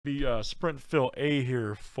The Sprint Fill A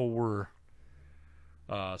here for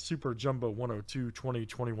Super Jumbo 102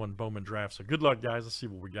 2021 Bowman draft. So good luck, guys. Let's see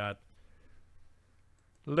what we got.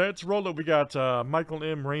 Let's roll it. We got Michael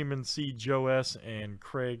M, Raymond C, Joe S, and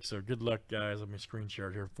Craig. So good luck, guys. Let me screen share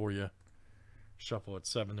it here for you. Shuffle at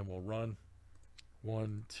 7, and we'll run.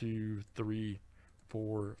 1, 2, 3,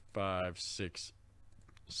 4, 5, 6,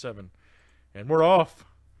 7. And we're off.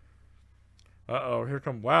 Uh-oh, here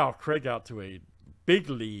come, wow, Craig out to a big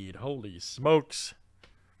lead. Holy smokes.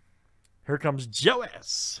 Here comes Joe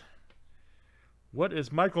S. What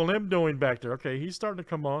is Michael M doing back there? Okay, he's starting to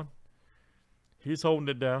come on. He's holding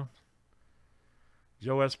it down.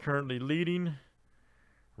 Joe S currently leading.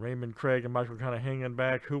 Raymond, Craig, and Michael kind of hanging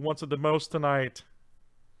back. Who wants it the most tonight?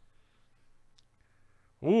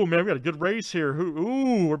 Ooh, man, we got a good race here.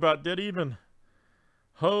 Ooh, we're about dead even.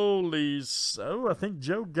 Holy, so I think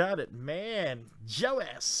Joe got it. Man, Joe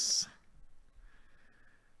S.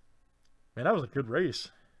 Man, that was a good race.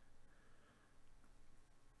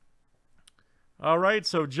 All right,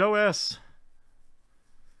 so Joe S.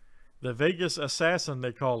 The Vegas Assassin,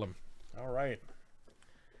 they call him. All right.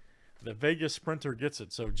 The Vegas Sprinter gets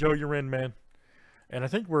it. So, Joe, you're in, man. And I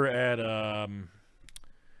think we're at,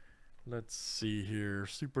 let's see here.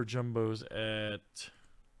 Super Jumbo's at,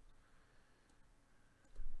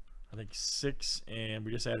 I think, 6, and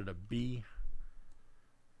we just added a B.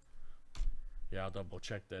 Yeah, I'll double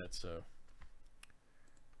check that. So,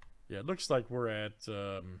 yeah, it looks like we're at,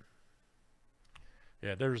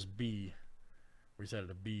 yeah, there's B. We just added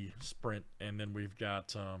a B sprint, and then we've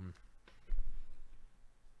got,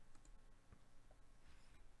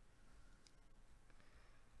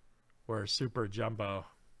 we're Super Jumbo.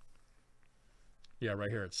 Yeah,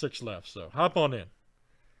 right here at 6 left. So, hop on in.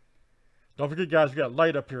 Don't forget, guys, we got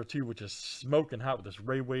light up here too, which is smoking hot with this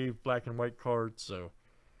Ray Wave black and white card. So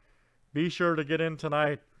be sure to get in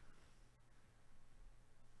tonight.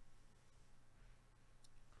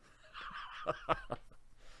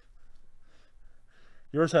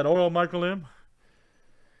 Yours had oil, Michael M?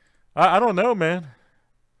 I don't know, man.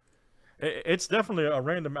 It's definitely a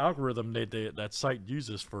random algorithm that site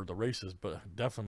uses for the races, but definitely.